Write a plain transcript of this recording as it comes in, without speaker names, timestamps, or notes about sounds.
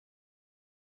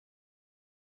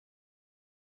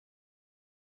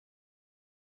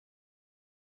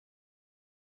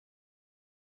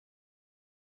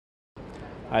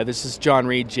Hi, this is John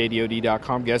Reed,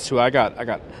 JDOD.com. Guess who I got? I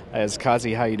got Aiaz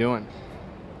Kazi. How you doing?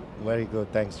 Very good,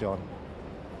 thanks, John.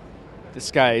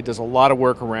 This guy does a lot of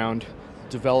work around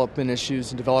development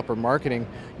issues and developer marketing.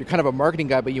 You're kind of a marketing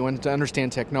guy, but you want to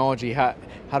understand technology. How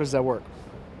does that work?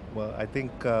 Well, I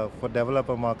think for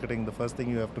developer marketing, the first thing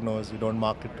you have to know is you don't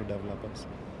market to developers.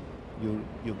 You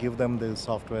give them the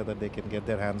software that they can get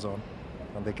their hands on,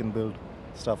 and they can build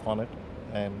stuff on it.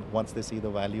 And once they see the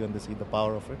value and they see the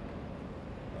power of it,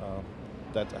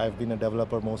 that I've been a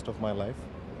developer most of my life,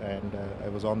 and I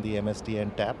was on the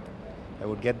MSTN tap. I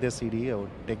would get their CD, I would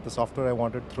take the software I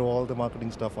wanted, throw all the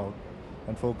marketing stuff out,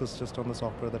 and focus just on the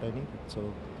software that I needed.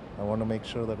 So I want to make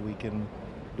sure that we can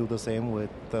do the same with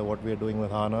what we are doing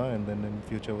with HANA, and then in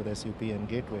future with SUP and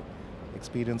Gateway.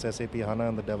 Experience SAP HANA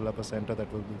and the Developer Center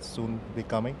that will soon be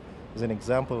coming is an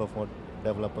example of what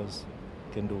developers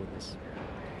can do with this.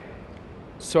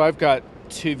 So I've got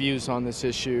two views on this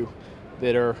issue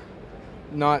that are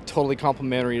not totally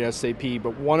complementary to SAP,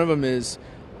 but one of them is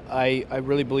I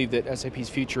really believe that SAP's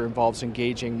future involves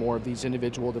engaging more of these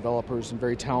individual developers and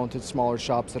very talented smaller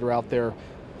shops that are out there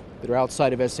that are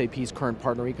outside of SAP's current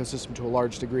partner ecosystem to a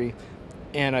large degree.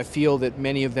 And I feel that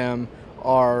many of them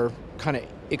are kind of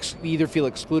either feel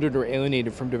excluded or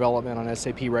alienated from development on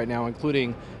SAP right now,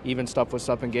 including even stuff with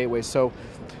SUP and Gateway. So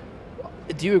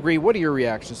do you agree? What are your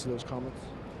reactions to those comments?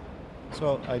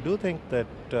 So I do think that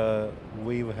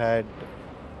we've had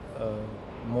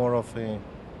more of a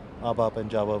ABAP and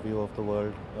Java view of the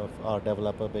world of our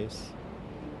developer base.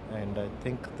 And I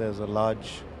think there's a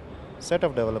large set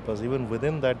of developers, even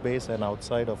within that base and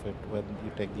outside of it, when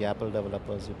you take the Apple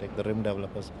developers, you take the RIM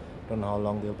developers, don't know how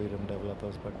long they'll be RIM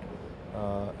developers, but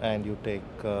and you take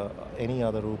any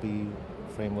other Ruby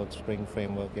framework, Spring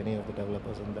framework, any of the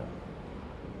developers in there.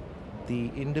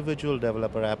 The individual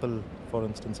developer, Apple, for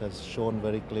instance, has shown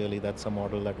very clearly that's a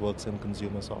model that works in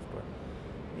consumer software.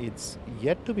 It's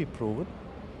yet to be proven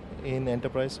in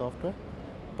enterprise software,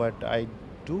 but I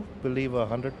do believe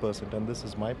 100%, and this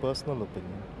is my personal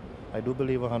opinion, I do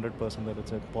believe 100% that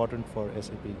it's important for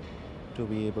SAP to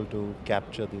be able to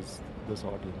capture this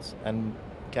audience and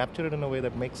capture it in a way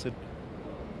that makes it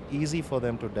easy for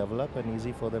them to develop and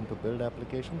easy for them to build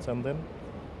applications, and then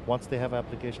once they have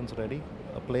applications ready,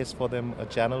 a place for them, a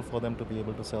channel for them to be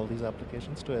able to sell these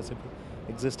applications to SAP,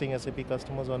 existing SAP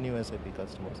customers or new SAP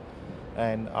customers.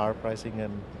 And our pricing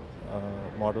and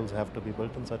models have to be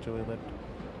built in such a way that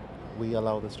we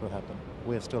allow this to happen.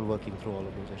 We're still working through all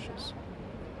of those issues.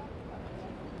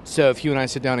 So if you and I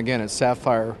sit down again at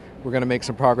Sapphire, we're going to make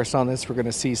some progress on this. We're going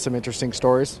to see some interesting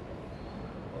stories.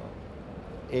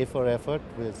 A for effort,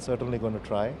 we're certainly going to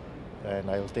try, and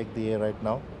I will take the A right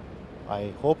now.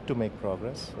 I hope to make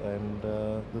progress, and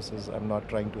I'm not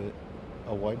trying to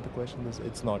avoid the question.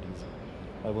 It's not easy.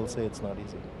 I will say it's not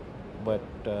easy, but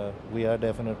we are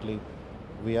definitely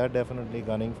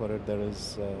gunning for it. There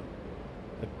is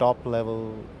a top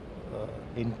level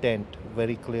intent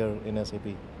very clear in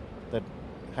SAP that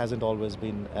hasn't always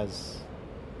been as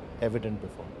evident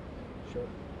before.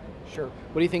 Sure.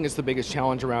 What do you think is the biggest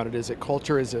challenge around it? Is it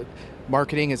culture? Is it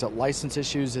marketing? Is it license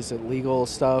issues? Is it legal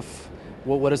stuff?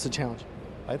 What is the challenge?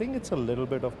 I think it's a little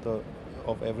bit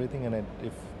of everything, and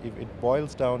if it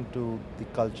boils down to the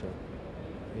culture,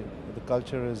 the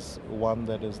culture is one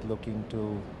that is looking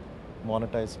to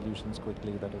monetize solutions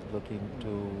quickly, that is looking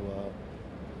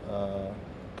to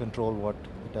control what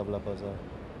the developers are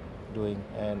doing,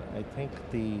 and I think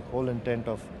the whole intent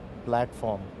of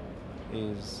platform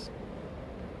is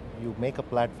you make a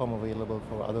platform available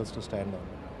for others to stand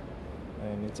on,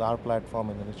 and it's our platform,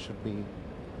 and then it should be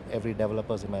every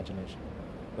developer's imagination,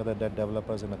 whether that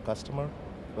developer's in a customer,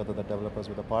 whether that developer's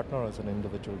with a partner or as an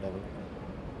individual developer.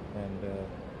 And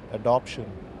adoption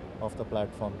of the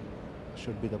platform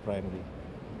should be the primary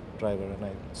driver, and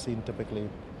I've seen typically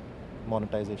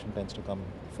monetization tends to come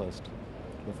first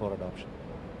before adoption.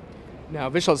 Now,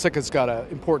 Vishal Sikka's got an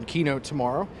important keynote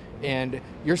tomorrow, and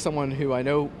you're someone who I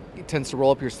know tends to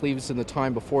roll up your sleeves in the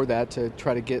time before that to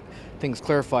try to get things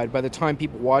clarified. By the time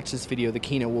people watch this video, the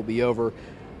keynote will be over.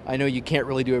 I know you can't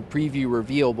really do a preview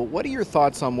reveal, but what are your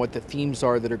thoughts on what the themes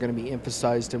are that are going to be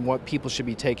emphasized and what people should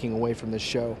be taking away from this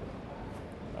show?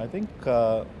 I think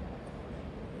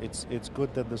it's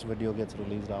good that this video gets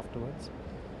released afterwards,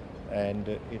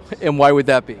 and and why would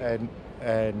that be?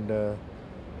 And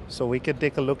so we can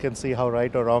take a look and see how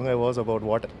right or wrong I was about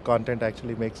what content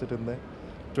actually makes it in there.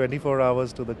 24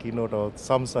 hours to the keynote or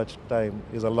some such time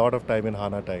is a lot of time in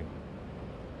HANA time.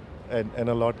 And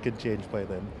a lot can change by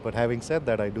then. But having said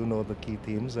that, I do know the key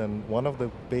themes, and one of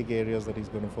the big areas that he's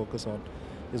going to focus on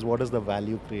is what is the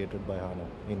value created by HANA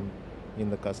in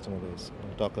the customer base.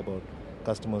 We'll talk about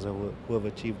customers who have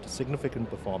achieved significant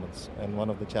performance. And one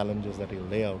of the challenges that he'll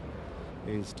lay out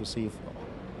is to see if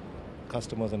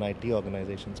customers and IT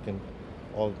organizations can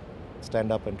all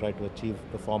stand up and try to achieve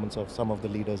performance of some of the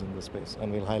leaders in the space.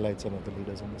 And we'll highlight some of the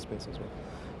leaders in the space as well.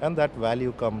 And that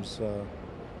value comes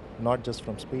not just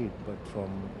from speed, but from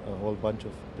a whole bunch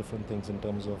of different things in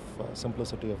terms of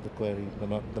simplicity of the query,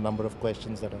 the number of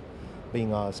questions that are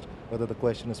being asked, whether the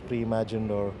question is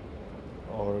pre-imagined or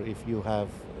if you have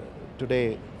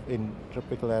today in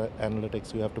typical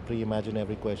analytics, you have to pre-imagine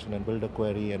every question and build a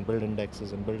query and build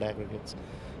indexes and build aggregates.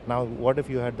 Now, what if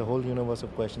you had the whole universe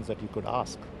of questions that you could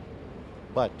ask,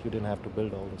 but you didn't have to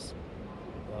build all this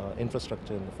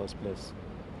infrastructure in the first place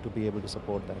to be able to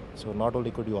support that? So not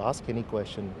only could you ask any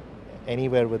question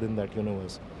anywhere within that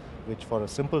universe, which for a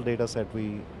simple data set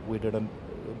we did a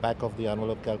back of the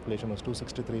envelope calculation was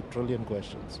 263 trillion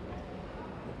questions.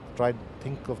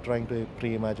 Think of trying to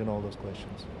pre-imagine all those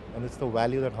questions. And it's the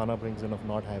value that HANA brings in of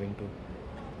not having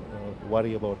to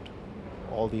worry about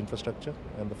all the infrastructure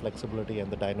and the flexibility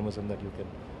and the dynamism that you can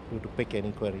do to pick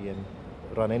any query and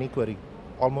run any query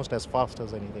almost as fast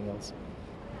as anything else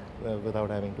without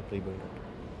having to pre-build it.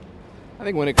 I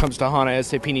think when it comes to HANA,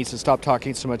 SAP needs to stop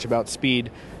talking so much about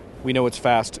speed. We know it's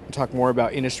fast. Talk more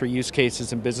about industry use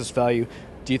cases and business value.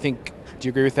 Do you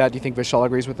agree with that? Do you think Vishal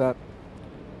agrees with that?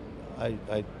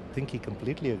 I think he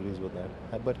completely agrees with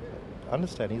that. But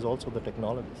understand, he's also the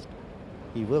technologist.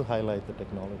 He will highlight the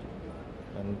technology.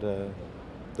 And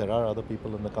there are other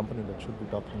people in the company that should be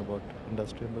talking about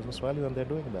industry and business value, and they're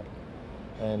doing that.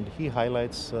 And he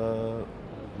highlights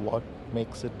what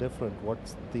makes it different,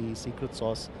 what's the secret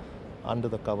sauce under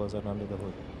the covers and under the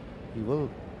hood. He will,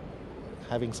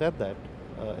 having said that,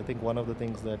 I think one of the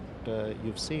things that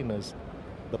you've seen is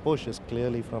the push is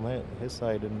clearly from his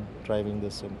side in driving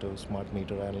this into smart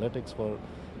meter analytics for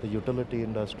the utility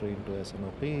industry, into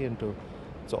SNOP,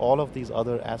 so all of these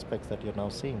other aspects that you're now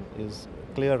seeing is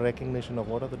clear recognition of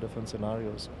what are the different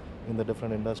scenarios in the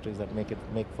different industries that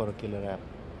make for a killer app.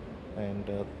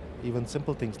 And even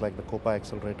simple things like the COPA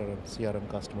accelerator and CRM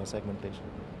customer segmentation.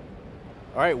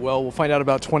 All right, well, we'll find out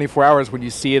about 24 hours when you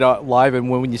see it live and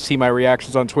when you see my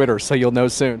reactions on Twitter, so you'll know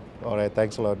soon. All right,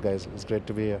 thanks a lot, guys. It's great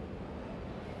to be here.